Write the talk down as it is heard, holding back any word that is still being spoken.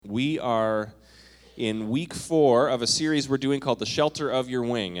We are in week 4 of a series we're doing called The Shelter of Your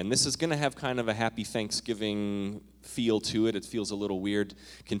Wing, and this is going to have kind of a happy Thanksgiving feel to it. It feels a little weird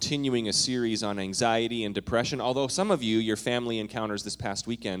continuing a series on anxiety and depression, although some of you, your family encounters this past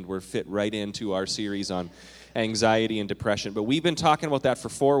weekend were fit right into our series on anxiety and depression. But we've been talking about that for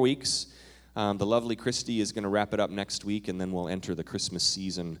 4 weeks. The lovely Christy is going to wrap it up next week, and then we'll enter the Christmas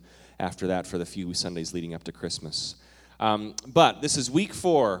season after that for the few Sundays leading up to Christmas. But this is week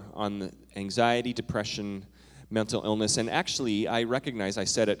 4 on the anxiety, depression, mental illness. And actually, I recognize I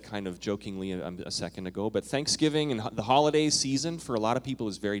said it kind of jokingly a second ago, but Thanksgiving and the holiday season for a lot of people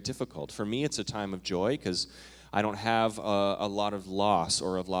is very difficult. For me, it's a time of joy because I don't have a lot of loss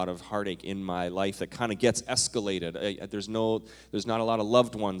or a lot of heartache in my life that kind of gets escalated. There's not a lot of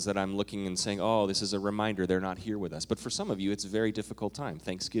loved ones that I'm looking and saying, oh, this is a reminder they're not here with us. But for some of you, it's a very difficult time,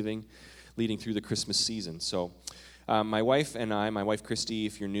 Thanksgiving leading through the Christmas season. So my wife and I, my wife Christy,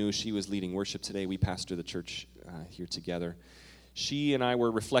 if you're new, she was leading worship today. We pastor the church here together. She and I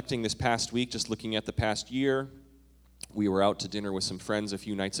were reflecting this past week, just looking at the past year. We were out to dinner with some friends a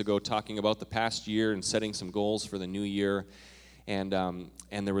few nights ago talking about the past year and setting some goals for the new year. And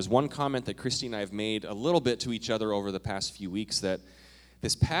there was one comment that Christy and I have made a little bit to each other over the past few weeks, that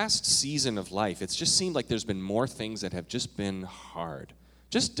this past season of life, it's just seemed like there's been more things that have just been hard,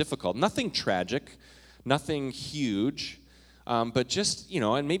 just difficult. Nothing tragic, nothing huge, but just,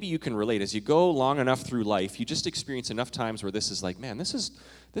 and maybe you can relate. As you go long enough through life, you just experience enough times where this is like, man, this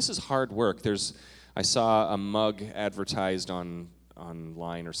is hard work. I saw a mug advertised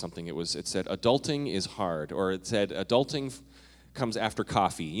online or something. It said, adulting is hard, or it said, adulting comes after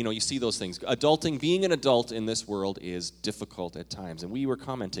coffee. You see those things. Adulting, being an adult in this world is difficult at times, and we were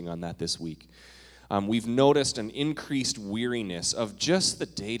commenting on that this week. We've noticed an increased weariness of just the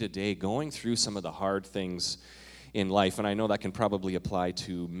day-to-day, going through some of the hard things in life, and I know that can probably apply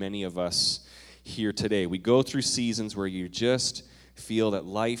to many of us here today. We go through seasons where you just feel that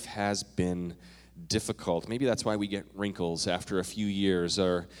life has been difficult. Maybe that's why we get wrinkles after a few years,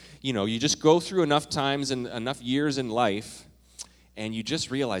 or you just go through enough times and enough years in life, and you just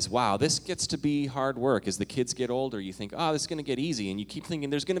realize, wow, this gets to be hard work. As the kids get older, you think, oh, this is going to get easy, and you keep thinking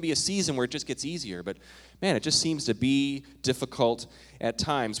there's going to be a season where it just gets easier, but man, it just seems to be difficult at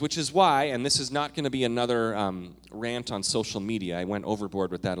times, which is why, and this is not going to be another rant on social media. I went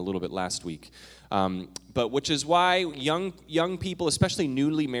overboard with that a little bit last week. But which is why young people, especially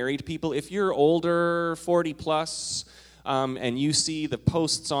newly married people, if you're older, 40 plus, and you see the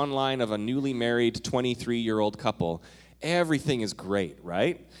posts online of a newly married 23-year-old couple, everything is great,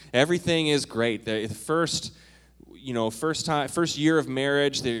 right? Everything is great. The first year of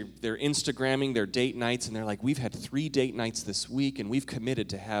marriage, they're Instagramming their date nights, and they're like, we've had 3 date nights this week, and we've committed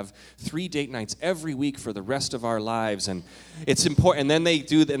to have 3 date nights every week for the rest of our lives, and it's important. And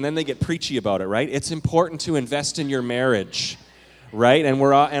then they get preachy about it, right? It's important to invest in your marriage, right?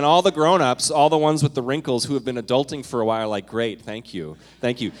 And all the grown-ups, all the ones with the wrinkles who have been adulting for a while, are like, great, thank you.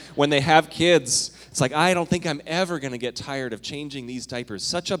 When they have kids, it's like, I don't think I'm ever going to get tired of changing these diapers.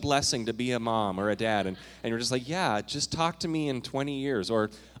 Such a blessing to be a mom or a dad. And you're just like, yeah, just talk to me in 20 years or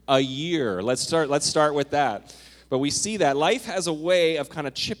a year. Let's start with that. But we see that life has a way of kind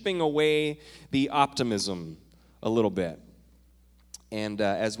of chipping away the optimism a little bit. And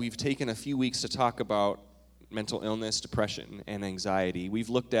as we've taken a few weeks to talk about mental illness, depression, and anxiety, we've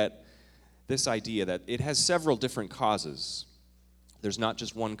looked at this idea that it has several different causes. There's not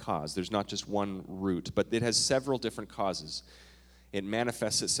just one cause. There's not just one root, but it has several different causes. It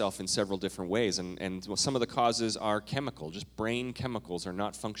manifests itself in several different ways, and some of the causes are chemical. Just brain chemicals are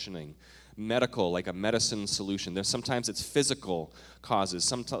not functioning. Medical, like a medicine solution. Sometimes it's physical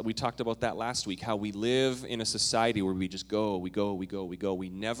causes. We talked about that last week, how we live in a society where we just go. We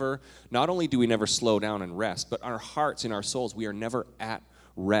never, not only do we never slow down and rest, but our hearts and our souls, we are never at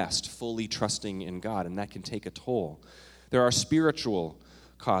rest, fully trusting in God, and that can take a toll. There are spiritual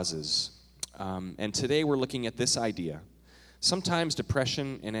causes, and today we're looking at this idea. Sometimes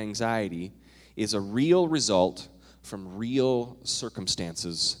depression and anxiety is a real result from real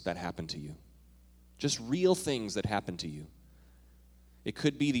circumstances that happen to you. Just real things that happen to you. It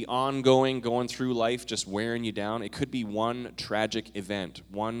could be the going through life, just wearing you down. It could be one tragic event,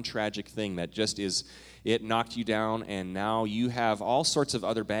 one tragic thing that just it knocked you down, and now you have all sorts of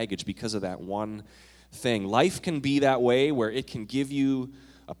other baggage because of that one thing. Life can be that way, where it can give you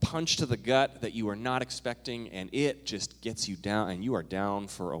a punch to the gut that you are not expecting, and it just gets you down, and you are down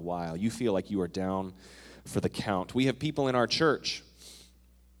for a while. You feel like you are down for the count. We have people in our church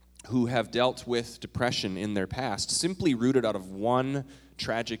who have dealt with depression in their past, simply rooted out of one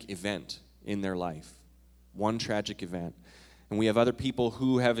tragic event in their life. One tragic event. And we have other people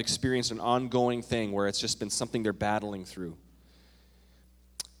who have experienced an ongoing thing where it's just been something they're battling through.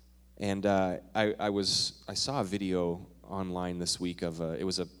 And I saw a video online this week of it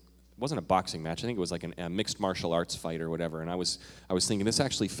wasn't a boxing match. I think it was like a mixed martial arts fight or whatever. And I was thinking this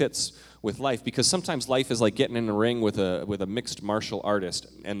actually fits with life, because sometimes life is like getting in a ring with a mixed martial artist.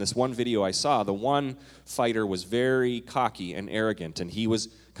 And this one video I saw, the one fighter was very cocky and arrogant, and he was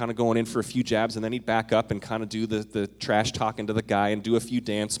kind of going in for a few jabs, and then he'd back up and kind of do the trash talking to the guy and do a few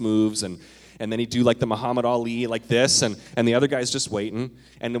dance moves, and then he'd do like the Muhammad Ali like this, and the other guy's just waiting.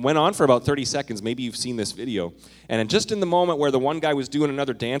 And it went on for about 30 seconds. Maybe you've seen this video. And just in the moment where the one guy was doing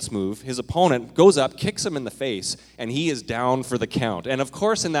another dance move, his opponent goes up, kicks him in the face, and he is down for the count. And of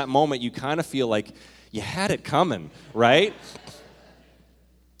course, in that moment, you kind of feel like you had it coming, right?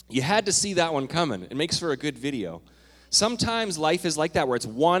 You had to see that one coming. It makes for a good video. Sometimes life is like that, where it's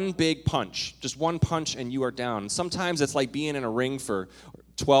one big punch, just one punch and you are down. Sometimes it's like being in a ring for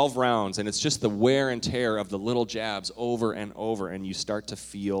 12 rounds, and it's just the wear and tear of the little jabs over and over, and you start to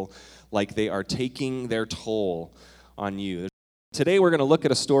feel like they are taking their toll on you. Today we're going to look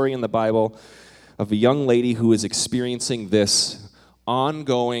at a story in the Bible of a young lady who is experiencing this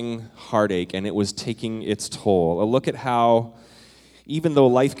ongoing heartache, and it was taking its toll. A look at how, even though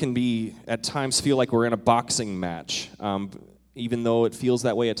life can be, at times, feel like we're in a boxing match, even though it feels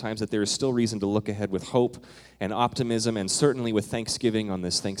that way at times, that there is still reason to look ahead with hope and optimism, and certainly with thanksgiving on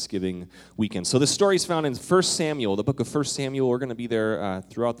this Thanksgiving weekend. So this story is found in 1 Samuel, the book of 1 Samuel. We're going to be there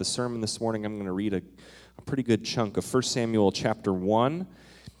throughout the sermon this morning. I'm going to read a pretty good chunk of 1 Samuel chapter 1.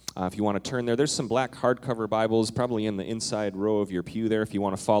 If you want to turn there, there's some black hardcover Bibles probably in the inside row of your pew there. If you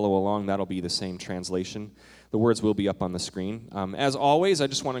want to follow along, that'll be the same translation. The words will be up on the screen. As always, I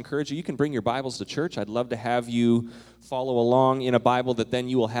just want to encourage you, you can bring your Bibles to church. I'd love to have you follow along in a Bible that then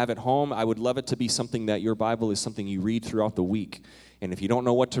you will have at home. I would love it to be something that your Bible is something you read throughout the week. And if you don't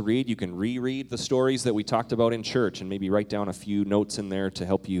know what to read, you can reread the stories that we talked about in church and maybe write down a few notes in there to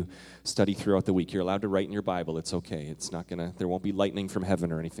help you study throughout the week. You're allowed to write in your Bible. It's okay. It's not there won't be lightning from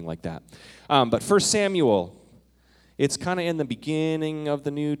heaven or anything like that. But 1 Samuel, it's kind of in the beginning of the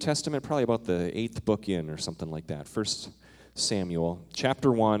New Testament, probably about the 8th book in or something like that. 1 Samuel,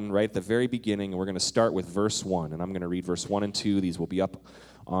 chapter 1, right at the very beginning, and we're going to start with verse 1, and I'm going to read verse 1 and 2. These will be up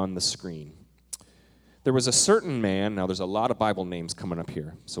on the screen. There was a certain man, now there's a lot of Bible names coming up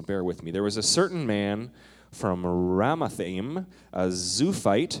here, so bear with me. There was a certain man from Ramathaim, a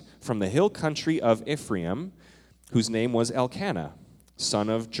Zuphite, from the hill country of Ephraim, whose name was Elkanah, son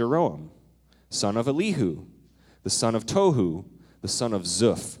of Jeroham, son of Elihu, the son of Tohu, the son of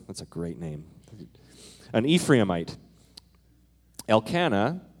Zuph. That's a great name. An Ephraimite.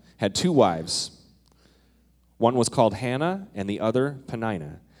 Elkanah had 2 wives. One was called Hannah, and the other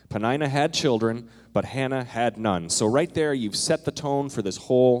Peninnah. Peninnah had children, but Hannah had none. So right there, you've set the tone for this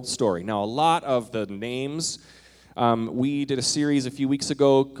whole story. Now, a lot of the names, we did a series a few weeks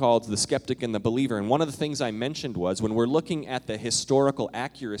ago called The Skeptic and the Believer, and one of the things I mentioned was when we're looking at the historical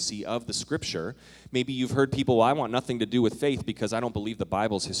accuracy of the Scripture, maybe you've heard people, well, I want nothing to do with faith because I don't believe the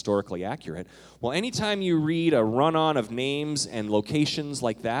Bible's historically accurate. Well, anytime you read a run-on of names and locations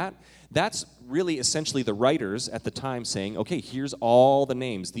like that, that's really essentially the writers at the time saying, okay, here's all the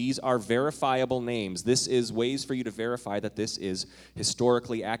names. These are verifiable names. This is ways for you to verify that this is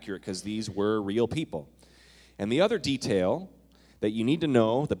historically accurate because these were real people. And the other detail that you need to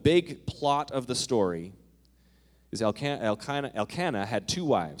know, the big plot of the story, is Elkanah had 2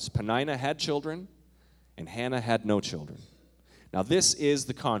 wives. Peninnah had children, and Hannah had no children. Now, this is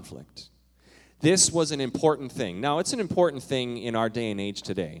the conflict. This was an important thing. Now, it's an important thing in our day and age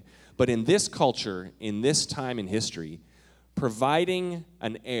today. But in this culture, in this time in history, providing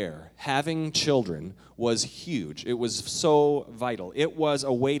an heir, having children, was huge. It was so vital. It was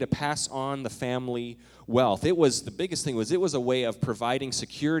a way to pass on the family wealth. The biggest thing was it was a way of providing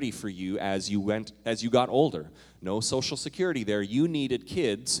security for you as you got older. No social security there. You needed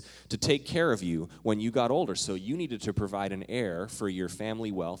kids to take care of you when you got older. So you needed to provide an heir for your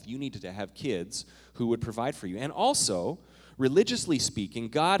family wealth. You needed to have kids who would provide for you. And also, religiously speaking,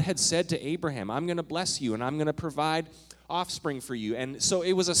 God had said to Abraham, I'm going to bless you and I'm going to provide offspring for you. And so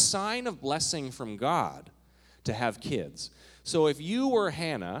it was a sign of blessing from God to have kids. So if you were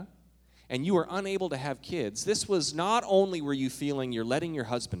Hannah and you were unable to have kids, this was not only were you feeling you're letting your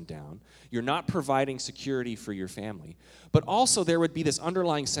husband down, you're not providing security for your family, but also there would be this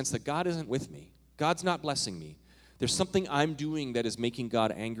underlying sense that God isn't with me. God's not blessing me. There's something I'm doing that is making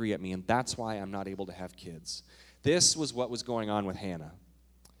God angry at me, and that's why I'm not able to have kids. This was what was going on with Hannah.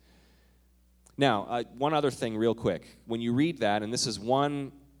 Now, one other thing real quick. When you read that, and this is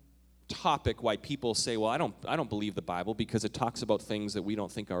one topic why people say, well, I don't believe the Bible because it talks about things that we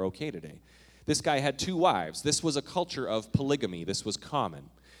don't think are okay today. This guy had 2 wives. This was a culture of polygamy. This was common.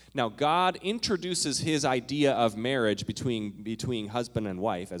 Now, God introduces his idea of marriage between husband and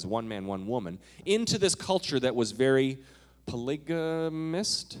wife as one man, one woman into this culture that was very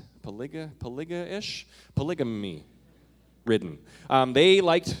polygamy-ridden. They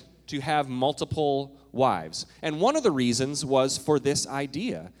liked to have multiple wives. And one of the reasons was for this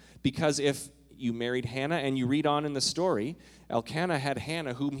idea, because if you married Hannah and you read on in the story, Elkanah had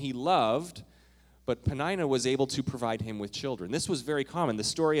Hannah whom he loved, but Peninnah was able to provide him with children. This was very common. The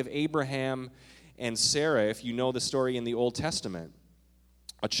story of Abraham and Sarah, if you know the story in the Old Testament,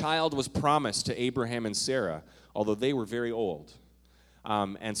 a child was promised to Abraham and Sarah, although they were very old.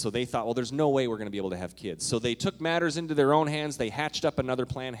 And so they thought, well, there's no way we're going to be able to have kids. So they took matters into their own hands. They hatched up another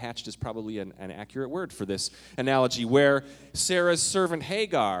plan. Hatched is probably an accurate word for this analogy, where Sarah's servant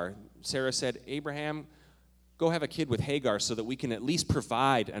Hagar, Sarah said, Abraham, go have a kid with Hagar so that we can at least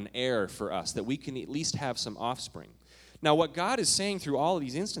provide an heir for us, that we can at least have some offspring. Now, what God is saying through all of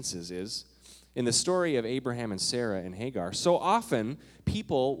these instances is, in the story of Abraham and Sarah and Hagar, so often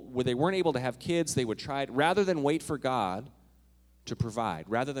people, where they weren't able to have kids, they would try, rather than wait for God to provide,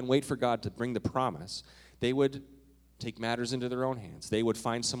 rather than wait for God to bring the promise, they would take matters into their own hands. They would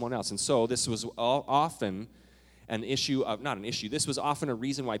find someone else. And so this was often an issue of, not an issue, this was often a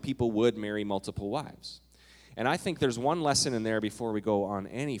reason why people would marry multiple wives. And I think there's one lesson in there before we go on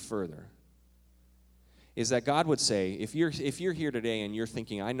any further, is that God would say, if you're here today and you're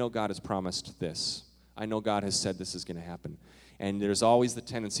thinking, I know God has promised this, I know God has said this is going to happen, and there's always the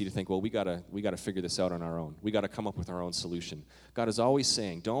tendency to think, well, we gotta figure this out on our own. We got to come up with our own solution. God is always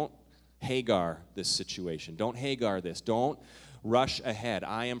saying, don't Hagar this situation. Don't Hagar this. Don't rush ahead.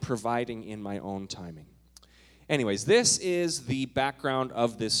 I am providing in my own timing. Anyways, this is the background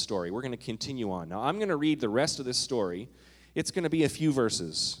of this story. We're going to continue on. Now, I'm going to read the rest of this story. It's going to be a few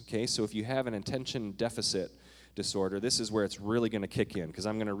verses, okay? So if you have an attention deficit disorder, this is where it's really going to kick in, because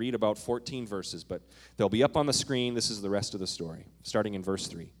I'm going to read about 14 verses, but they'll be up on the screen. This is the rest of the story, starting in verse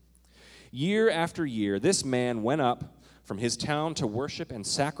 3. Year after year, this man went up from his town to worship and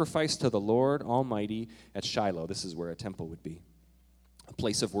sacrifice to the Lord Almighty at Shiloh. This is where a temple would be, a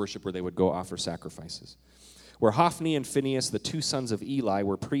place of worship where they would go offer sacrifices, where Hophni and Phinehas, the 2 sons of Eli,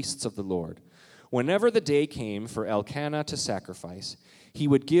 were priests of the Lord. Whenever the day came for Elkanah to sacrifice, he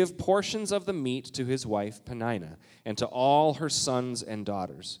would give portions of the meat to his wife Peninnah and to all her sons and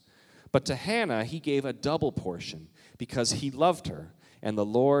daughters. But to Hannah he gave a double portion, because he loved her, and the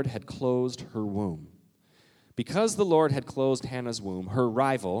Lord had closed her womb. Because the Lord had closed Hannah's womb, her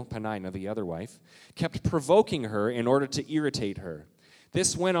rival, Peninnah, the other wife, kept provoking her in order to irritate her.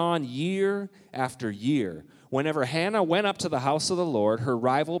 This went on year after year. Whenever Hannah went up to the house of the Lord, her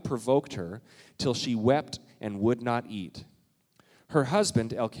rival provoked her till she wept and would not eat. Her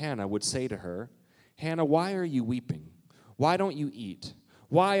husband, Elkanah, would say to her, Hannah, why are you weeping? Why don't you eat?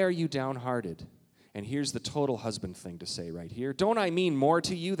 Why are you downhearted? And here's the total husband thing to say right here. Don't I mean more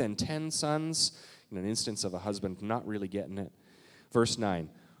to you than 10 sons? In an instance of a husband not really getting it. Verse 9.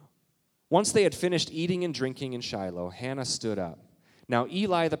 Once they had finished eating and drinking in Shiloh, Hannah stood up. Now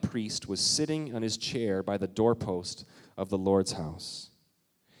Eli the priest was sitting on his chair by the doorpost of the Lord's house.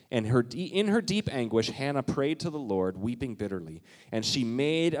 And in her deep anguish, Hannah prayed to the Lord, weeping bitterly. And she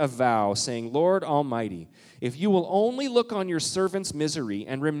made a vow, saying, Lord Almighty, if you will only look on your servant's misery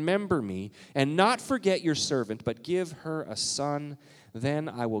and remember me, and not forget your servant, but give her a son, then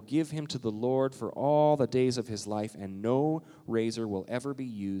I will give him to the Lord for all the days of his life, and no razor will ever be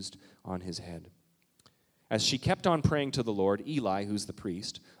used on his head. As she kept on praying to the Lord, Eli, who's the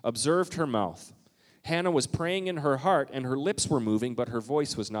priest, observed her mouth. Hannah was praying in her heart, and her lips were moving, but her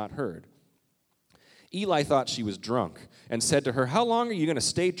voice was not heard. Eli thought she was drunk and said to her, how long are you going to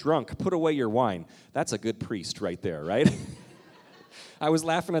stay drunk? Put away your wine. That's a good priest right there, right? I was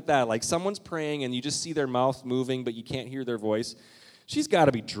laughing at that. Like someone's praying, and you just see their mouth moving, but you can't hear their voice. She's got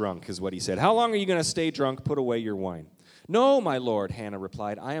to be drunk, is what he said. How long are you going to stay drunk? Put away your wine. No, my lord, Hannah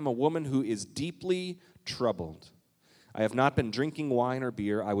replied. I am a woman who is deeply troubled. I have not been drinking wine or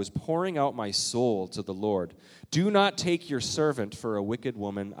beer. I was pouring out my soul to the Lord. Do not take your servant for a wicked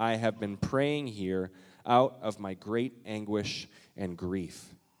woman. I have been praying here out of my great anguish and grief.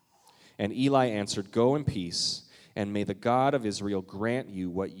 And Eli answered, go in peace, and may the God of Israel grant you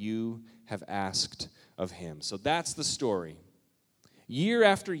what you have asked of him. So that's the story. Year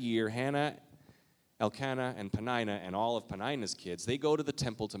after year, Hannah, Elkanah, and Peninnah, and all of Peninnah's kids, they go to the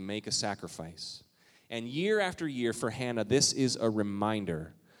temple to make a sacrifice. And year after year for Hannah, this is a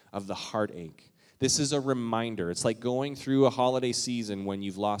reminder of the heartache This is a reminder. It's like going through a holiday season when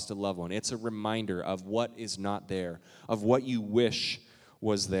you've lost a loved one. It's a reminder of what is not there, of what you wish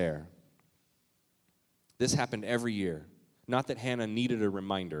was there. This happened every year. Not that Hannah needed a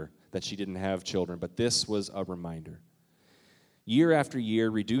reminder that she didn't have children, but this was a reminder. Year after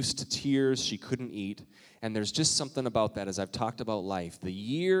year, reduced to tears, she couldn't eat. And there's just something about that as I've talked about life. The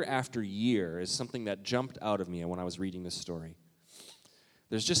year after year is something that jumped out of me when I was reading this story.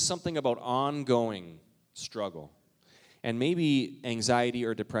 There's just something about ongoing struggle. And maybe anxiety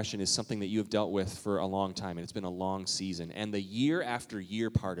or depression is something that you have dealt with for a long time, and it's been a long season. And the year after year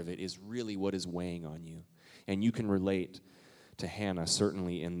part of it is really what is weighing on you. And you can relate to Hannah,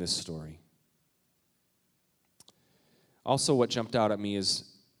 certainly in this story. Also, what jumped out at me is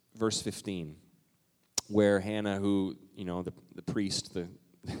verse 15, where Hannah, who, the priest,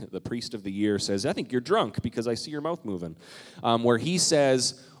 the priest of the year says, I think you're drunk because I see your mouth moving. Where he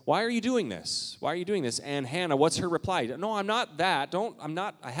says, why are you doing this? Why are you doing this? And Hannah, what's her reply? No, I'm not that.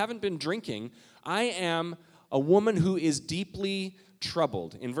 I haven't been drinking. I am a woman who is deeply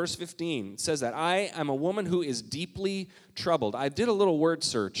troubled. In verse 15, it says that I am a woman who is deeply troubled. I did a little word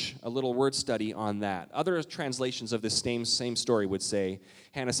search, a little word study on that. Other translations of this same story would say,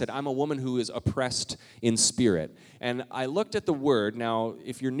 Hannah said, I'm a woman who is oppressed in spirit. And I looked at the word. Now,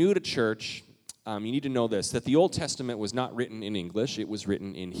 if you're new to church, you need to know this, that the Old Testament was not written in English. It was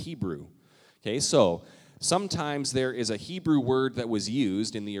written in Hebrew. Okay, so sometimes there is a Hebrew word that was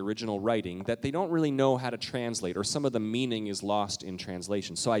used in the original writing that they don't really know how to translate, or some of the meaning is lost in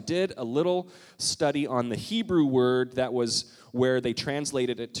translation. So I did a little study on the Hebrew word that was where they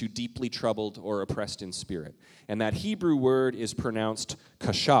translated it to deeply troubled or oppressed in spirit. And that Hebrew word is pronounced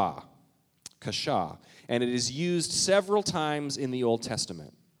kashah. Kashah. And it is used several times in the Old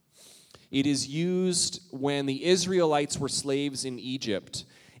Testament. It is used when the Israelites were slaves in Egypt,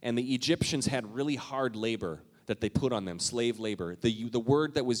 and the Egyptians had really hard labor that they put on them, slave labor. The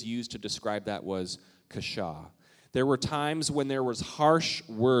word that was used to describe that was kashah. There were times when there was harsh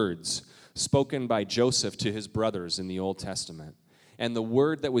words spoken by Joseph to his brothers in the Old Testament. And the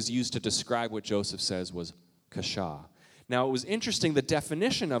word that was used to describe what Joseph says was kashah. Now, it was interesting, the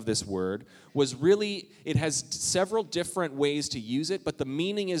definition of this word was really, it has several different ways to use it, but the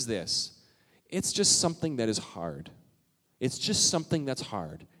meaning is this. It's just something that is hard. It's just something that's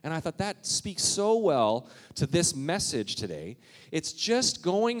hard. And I thought that speaks so well to this message today. It's just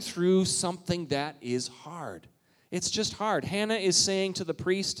going through something that is hard. It's just hard. Hannah is saying to the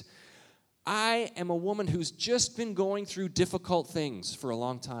priest, I am a woman who's just been going through difficult things for a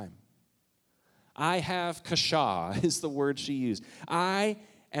long time. I have kashah is the word she used. I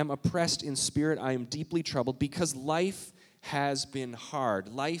am oppressed in spirit. I am deeply troubled because life has been hard.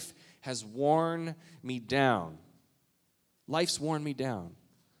 Life has worn me down. Life's worn me down.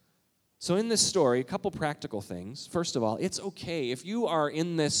 So in this story, a couple practical things. First of all, it's okay if you are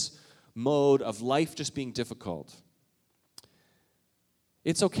in this mode of life just being difficult.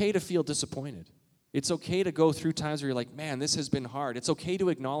 It's okay to feel disappointed. It's okay to go through times where you're like, man, this has been hard. It's okay to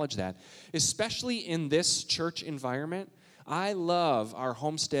acknowledge that. Especially in this church environment, I love our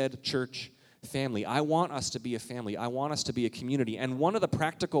Homestead Church family. I want us to be a family. I want us to be a community. And one of the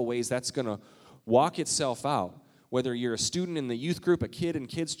practical ways that's going to walk itself out, whether you're a student in the youth group, a kid in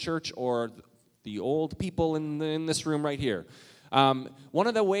kids' church, or the old people in this room right here, one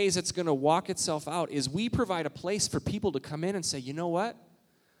of the ways it's going to walk itself out is we provide a place for people to come in and say, you know what?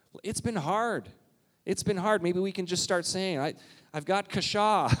 It's been hard. It's been hard. Maybe we can just start saying, I've got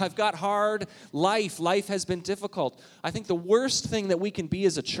kashah. I've got hard life. Life has been difficult. I think the worst thing that we can be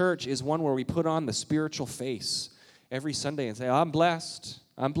as a church is one where we put on the spiritual face every Sunday and say, I'm blessed.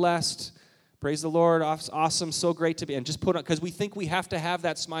 I'm blessed. Praise the Lord. Awesome. So great to be. And just put on, because we think we have to have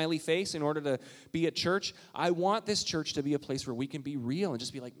that smiley face in order to be at church. I want this church to be a place where we can be real and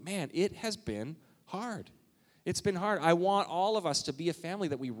just be like, man, it has been hard. It's been hard. I want all of us to be a family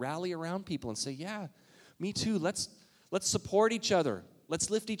that we rally around people and say, yeah, me too. Let's support each other. Let's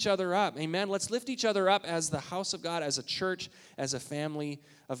lift each other up. Amen. Let's lift each other up as the house of God, as a church, as a family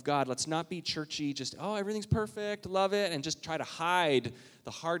of God. Let's not be churchy, just, oh, everything's perfect, love it, and just try to hide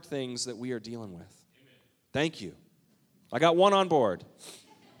the hard things that we are dealing with. Amen. Thank you. I got one on board.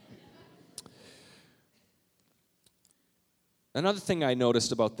 Another thing I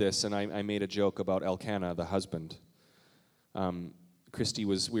noticed about this, and I made a joke about Elkanah, the husband.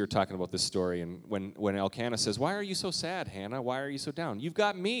 We were talking about this story, and when Elkanah says, why are you so sad, Hannah? Why are you so down? You've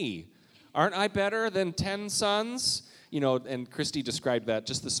got me. Aren't I better than 10 sons? And Christy described that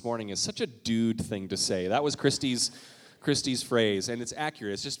just this morning as such a dude thing to say. That was Christy's phrase, and it's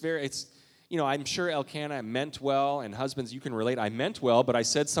accurate. It's just I'm sure Elkanah meant well, and husbands, you can relate. I meant well, but I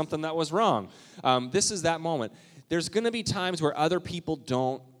said something that was wrong. This is that moment. There's going to be times where other people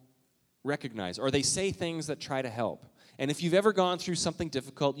don't recognize, or they say things that try to help. And if you've ever gone through something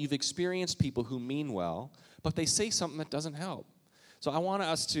difficult, you've experienced people who mean well, but they say something that doesn't help. So I want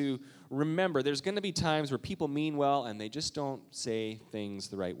us to remember there's going to be times where people mean well and they just don't say things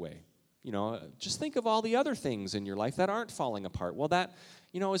the right way. Just think of all the other things in your life that aren't falling apart. Well, that,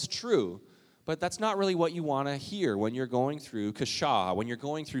 is true, but that's not really what you want to hear when you're going through kashah, when you're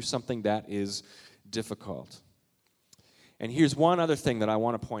going through something that is difficult. And here's one other thing that I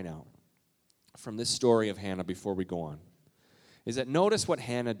want to point out from this story of Hannah before we go on, is that notice what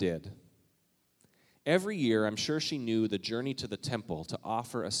Hannah did. Every year, I'm sure she knew the journey to the temple to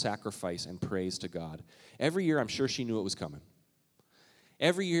offer a sacrifice and praise to God. Every year, I'm sure she knew it was coming.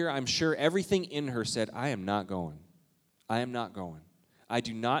 Every year, I'm sure everything in her said, I am not going. I am not going. I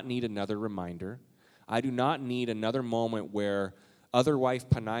do not need another reminder. I do not need another moment where other wife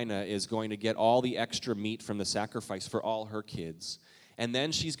Peninnah is going to get all the extra meat from the sacrifice for all her kids. And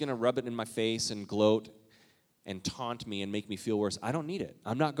then she's going to rub it in my face and gloat and taunt me and make me feel worse. I don't need it.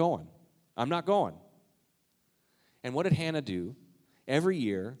 I'm not going. I'm not going. And what did Hannah do? Every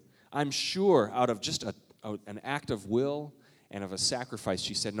year, I'm sure out of just an act of will and of a sacrifice,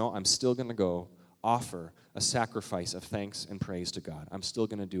 she said, no, I'm still going to go offer a sacrifice of thanks and praise to God. I'm still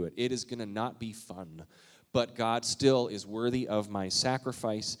going to do it. It is going to not be fun, but God still is worthy of my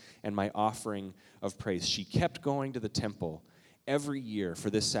sacrifice and my offering of praise. She kept going to the temple every year for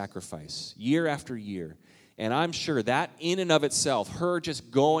this sacrifice, year after year. And I'm sure that in and of itself, her just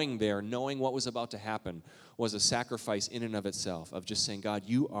going there, knowing what was about to happen, was a sacrifice in and of itself, of just saying, God,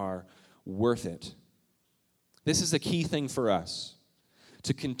 you are worth it. This is the key thing for us,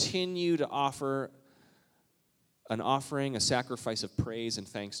 to continue to offer an offering, a sacrifice of praise and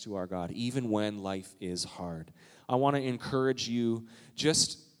thanks to our God, even when life is hard. I want to encourage you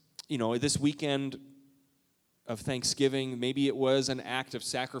just, this weekend of Thanksgiving, maybe it was an act of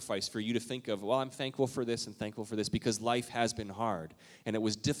sacrifice for you to think of, well, I'm thankful for this and thankful for this because life has been hard, and it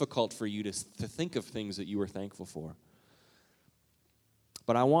was difficult for you to think of things that you were thankful for.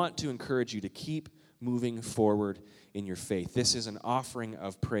 But I want to encourage you to keep moving forward in your faith. This is an offering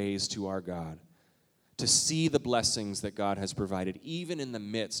of praise to our God, to see the blessings that God has provided, even in the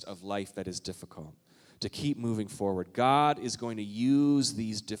midst of life that is difficult, to keep moving forward. God is going to use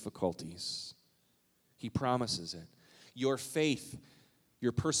these difficulties. He promises it. Your faith,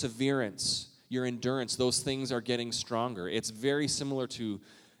 your perseverance, your endurance, those things are getting stronger. It's very similar to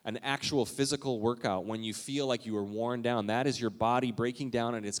an actual physical workout. When you feel like you are worn down, that is your body breaking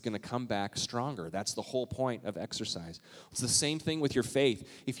down and it's going to come back stronger. That's the whole point of exercise. It's the same thing with your faith.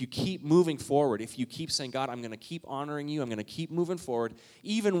 If you keep moving forward, if you keep saying, God, I'm going to keep honoring you, I'm going to keep moving forward,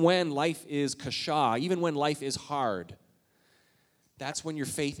 even when life is kashah, even when life is hard, that's when your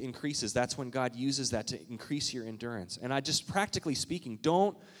faith increases. That's when God uses that to increase your endurance. And I just, practically speaking,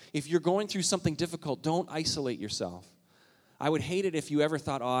 if you're going through something difficult, don't isolate yourself. I would hate it if you ever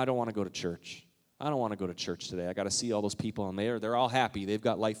thought, I don't want to go to church. I don't want to go to church today. I got to see all those people, and they're all happy. They've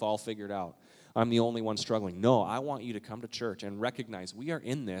got life all figured out. I'm the only one struggling. No, I want you to come to church and recognize we are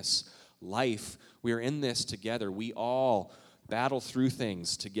in this life. We are in this together. We all battle through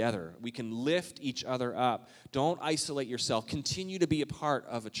things together. We can lift each other up. Don't isolate yourself. Continue to be a part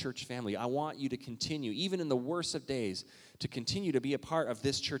of a church family. I want you to continue, even in the worst of days, to continue to be a part of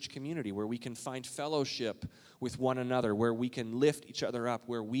this church community where we can find fellowship with one another, where we can lift each other up,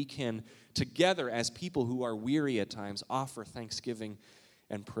 where we can, together as people who are weary at times, offer thanksgiving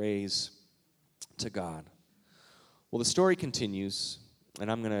and praise to God. Well, the story continues,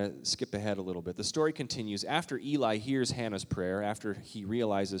 and I'm going to skip ahead a little bit. The story continues. After Eli hears Hannah's prayer, after he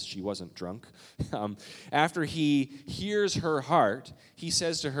realizes she wasn't drunk, after he hears her heart, he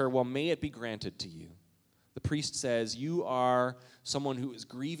says to her, well, may it be granted to you. The priest says, you are someone who is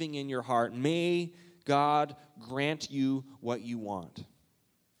grieving in your heart. May God grant you what you want.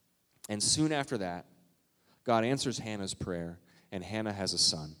 And soon after that, God answers Hannah's prayer, and Hannah has a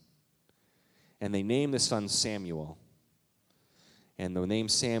son. And they name the son Samuel. And the name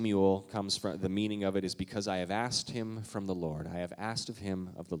Samuel comes from, the meaning of it is because I have asked him from the Lord. I have asked of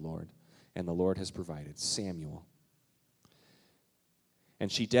him of the Lord, and the Lord has provided. Samuel.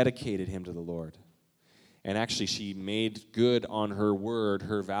 And she dedicated him to the Lord. And actually, she made good on her word,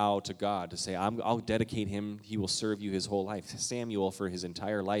 her vow to God, to say, I'll dedicate him. He will serve you his whole life. Samuel, for his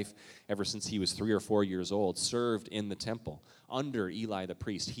entire life, ever since he was 3 or 4 years old, served in the temple under Eli the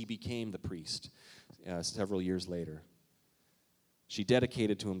priest. He became the priest several years later. She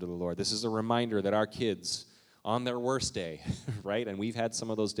dedicated to him to the Lord. This is a reminder that our kids, on their worst day, right? And we've had some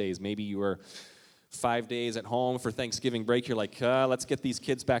of those days. Maybe you were 5 days at home for Thanksgiving break. You're like, let's get these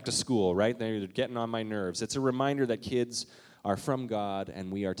kids back to school, right? They're getting on my nerves. It's a reminder that kids are from God,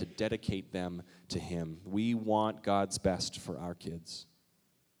 and we are to dedicate them to Him. We want God's best for our kids.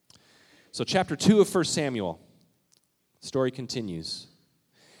 So chapter 2 of 1 Samuel, the story continues.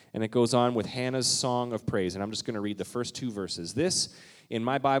 And it goes on with Hannah's song of praise. And I'm just going to read the first 2 verses. This, in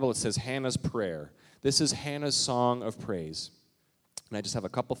my Bible, it says Hannah's prayer. This is Hannah's song of praise. And I just have a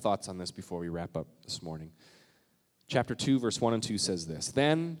couple thoughts on this before we wrap up this morning. Chapter 2, verse 1 and 2 says this.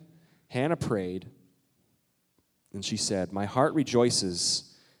 Then Hannah prayed, and she said, "My heart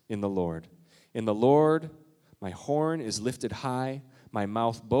rejoices in the Lord. In the Lord, my horn is lifted high. My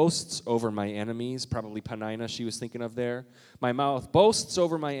mouth boasts over my enemies." Probably Penina she was thinking of there. "My mouth boasts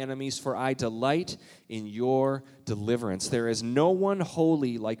over my enemies, for I delight in your deliverance. There is no one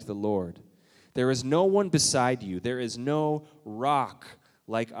holy like the Lord. There is no one beside you. There is no rock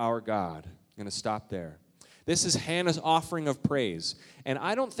like our God." I'm going to stop there. This is Hannah's offering of praise. And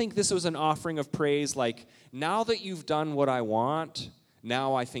I don't think this was an offering of praise like, now that you've done what I want,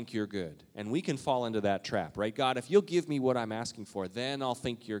 now I think you're good. And we can fall into that trap, right? God, if you'll give me what I'm asking for, then I'll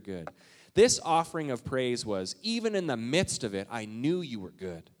think you're good. This offering of praise was, even in the midst of it, I knew you were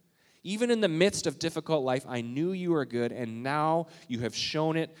good. Even in the midst of difficult life, I knew you were good, and now you have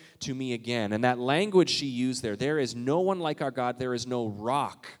shown it to me again. And that language she used there is no one like our God, there is no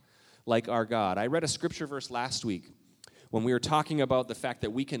rock like our God. I read a scripture verse last week when we were talking about the fact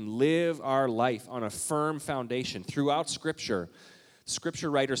that we can live our life on a firm foundation. Throughout Scripture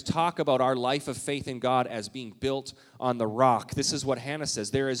writers talk about our life of faith in God as being built on the rock. This is what Hannah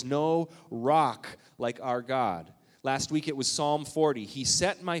says, there is no rock like our God. Last week it was Psalm 40. He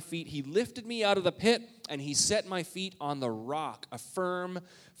lifted me out of the pit, and He set my feet on the rock, a firm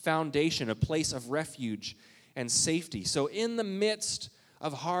foundation, a place of refuge and safety. So in the midst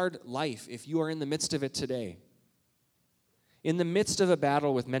of hard life, if you are in the midst of it today, in the midst of a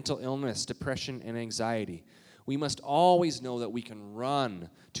battle with mental illness, depression, and anxiety, we must always know that we can run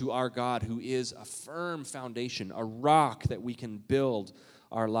to our God who is a firm foundation, a rock that we can build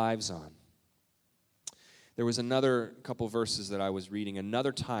our lives on. There was another couple verses that I was reading,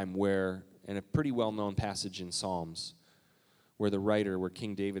 another time where, in a pretty well-known passage in Psalms, where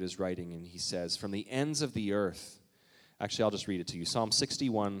King David is writing, and he says, from the ends of the earth, actually I'll just read it to you, Psalm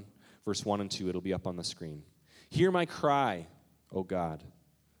 61, verse 1 and 2, it'll be up on the screen. Hear my cry, O God.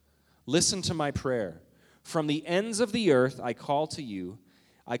 Listen to my prayer. From the ends of the earth I call to you.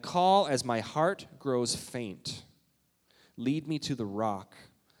 I call as my heart grows faint. Lead me to the rock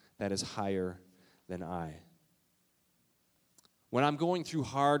that is higher than I. When I'm going through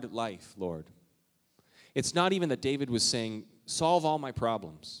hard life, Lord, it's not even that David was saying, solve all my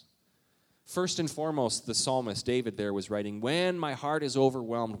problems. First and foremost, the psalmist David there was writing, when my heart is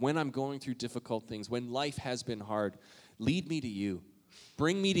overwhelmed, when I'm going through difficult things, when life has been hard, lead me to you.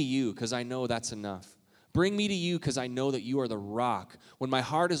 Bring me to you, because I know that's enough. Bring me to you, because I know that you are the rock. When my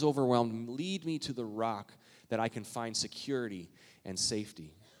heart is overwhelmed, lead me to the rock that I can find security and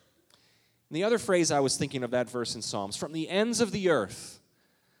safety. And the other phrase I was thinking of that verse in Psalms, from the ends of the earth,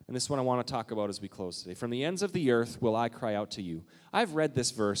 and this is what I want to talk about as we close today. From the ends of the earth will I cry out to you. I've read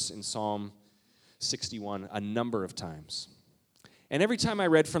this verse in Psalm 61 a number of times. And every time I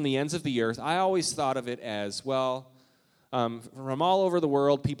read from the ends of the earth, I always thought of it as, well, from all over the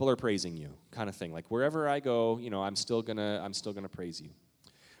world, people are praising you, kind of thing. Like wherever I go, I'm still gonna praise you.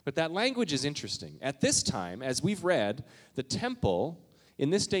 But that language is interesting. At this time, as we've read, the temple,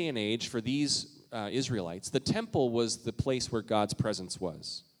 in this day and age for these Israelites, the temple was the place where God's presence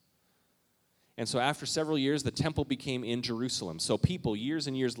was. And so after several years, the temple became in Jerusalem. So people, years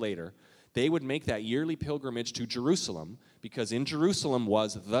and years later, they would make that yearly pilgrimage to Jerusalem because in Jerusalem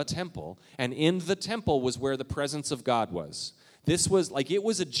was the temple, and in the temple was where the presence of God was. This was it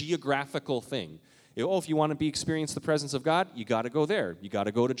was a geographical thing. If you want to experience the presence of God, you got to go there. You got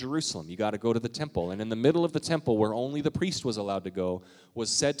to go to Jerusalem. You got to go to the temple. And in the middle of the temple, where only the priest was allowed to go, was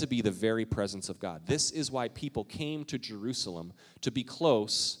said to be the very presence of God. This is why people came to Jerusalem, to be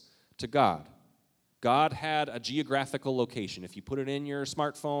close to God. God had a geographical location. If you put it in your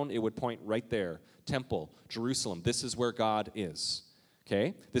smartphone, it would point right there. Temple, Jerusalem. This is where God is.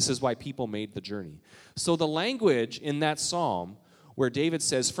 Okay? This is why people made the journey. So the language in that psalm where David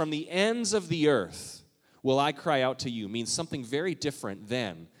says, from the ends of the earth will I cry out to you, means something very different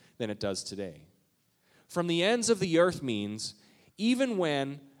then than it does today. From the ends of the earth means even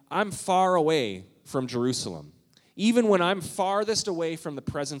when I'm far away from Jerusalem, Even when I'm farthest away from the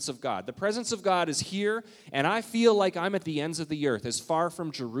presence of God. The presence of God is here, and I feel like I'm at the ends of the earth, as far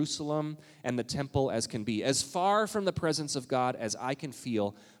from Jerusalem and the temple as can be. As far from the presence of God as I can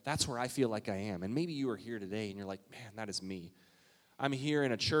feel, that's where I feel like I am. And maybe you are here today, and you're like, man, that is me. I'm here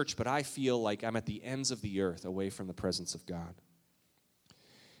in a church, but I feel like I'm at the ends of the earth, away from the presence of God.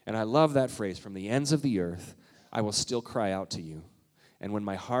 And I love that phrase, from the ends of the earth, I will still cry out to you. And when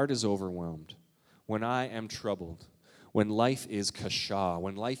my heart is overwhelmed, when I am troubled, when life is kasha,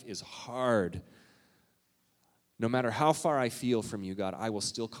 when life is hard, no matter how far I feel from you, God, I will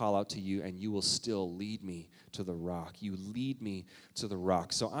still call out to you, and you will still lead me to the rock. You lead me to the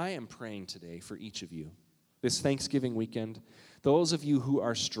rock. So I am praying today for each of you. This Thanksgiving weekend, those of you who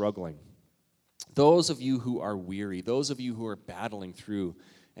are struggling, those of you who are weary, those of you who are battling through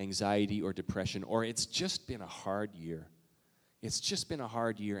anxiety or depression, or it's just been a hard year. It's just been a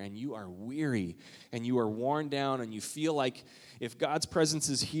hard year, and you are weary, and you are worn down, and you feel like if God's presence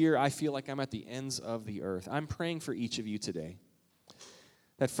is here, I feel like I'm at the ends of the earth. I'm praying for each of you today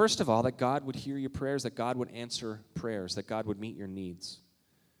that, first of all, that God would hear your prayers, that God would answer prayers, that God would meet your needs.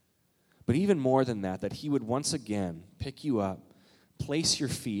 But even more than that, that he would once again pick you up, place your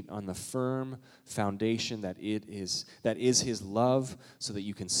feet on the firm foundation that is his love, so that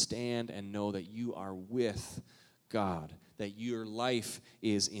you can stand and know that you are with God, that your life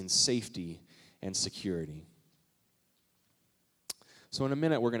is in safety and security. So in a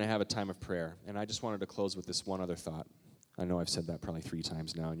minute, we're going to have a time of prayer, and I just wanted to close with this one other thought. I know I've said that probably 3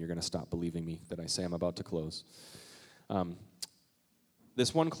 times now, and you're going to stop believing me that I say I'm about to close.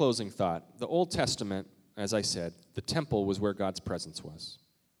 This one closing thought. The Old Testament, as I said, the temple was where God's presence was.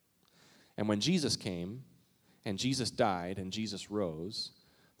 And when Jesus came, and Jesus died, and Jesus rose,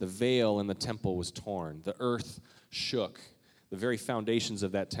 the veil in the temple was torn. The earth shook. The very foundations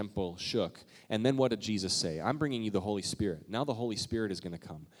of that temple shook. And then what did Jesus say? I'm bringing you the Holy Spirit. Now the Holy Spirit is going to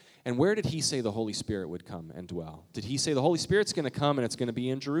come. And where did he say the Holy Spirit would come and dwell? Did he say the Holy Spirit's going to come and it's going to be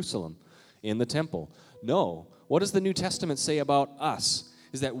in Jerusalem, in the temple? No. What does the New Testament say about us?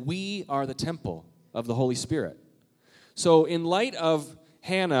 Is that we are the temple of the Holy Spirit. So in light of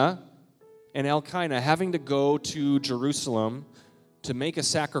Hannah and Elkanah having to go to Jerusalem to make a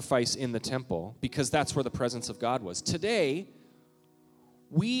sacrifice in the temple, because that's where the presence of God was, today,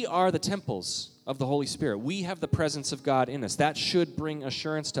 we are the temples of the Holy Spirit. We have the presence of God in us. That should bring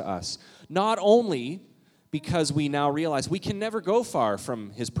assurance to us. Not only because we now realize we can never go far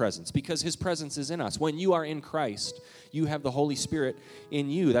from his presence, because his presence is in us. When you are in Christ, you have the Holy Spirit in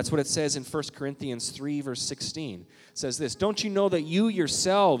you. That's what it says in 1 Corinthians 3, verse 16. It says this, "Don't you know that you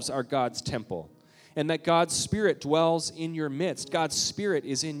yourselves are God's temple, and that God's Spirit dwells in your midst?" God's Spirit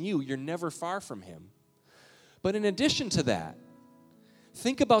is in you. You're never far from him. But in addition to that,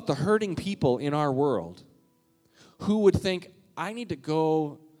 think about the hurting people in our world who would think, I need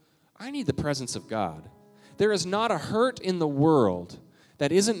the presence of God. There is not a hurt in the world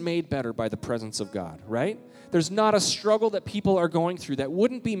that isn't made better by the presence of God, right? There's not a struggle that people are going through that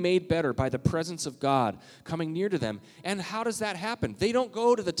wouldn't be made better by the presence of God coming near to them. And how does that happen? They don't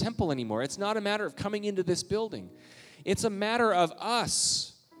go to the temple anymore. It's not a matter of coming into this building. It's a matter of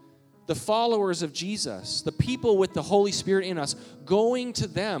us, the followers of Jesus, the people with the Holy Spirit in us, going to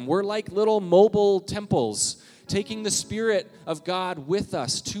them. We're like little mobile temples, taking the Spirit of God with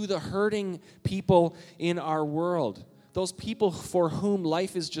us to the hurting people in our world, those people for whom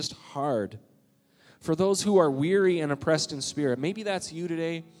life is just hard, for those who are weary and oppressed in spirit. Maybe that's you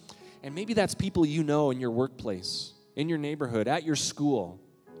today, and maybe that's people you know in your workplace, in your neighborhood, at your school.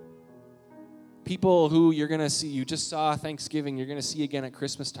 People who you're going to see, you just saw Thanksgiving, you're going to see again at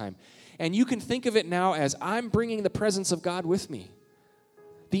Christmas time. And you can think of it now as, I'm bringing the presence of God with me.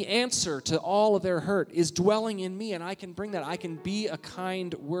 The answer to all of their hurt is dwelling in me, and I can bring that. I can be a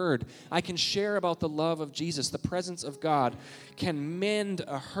kind word. I can share about the love of Jesus. The presence of God can mend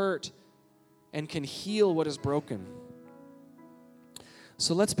a hurt and can heal what is broken.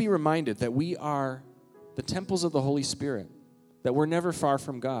 So let's be reminded that we are the temples of the Holy Spirit, that we're never far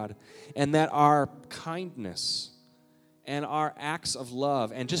from God, and that our kindness and our acts of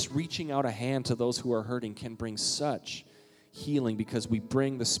love and just reaching out a hand to those who are hurting can bring such healing, because we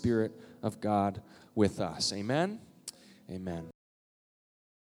bring the Spirit of God with us. Amen? Amen.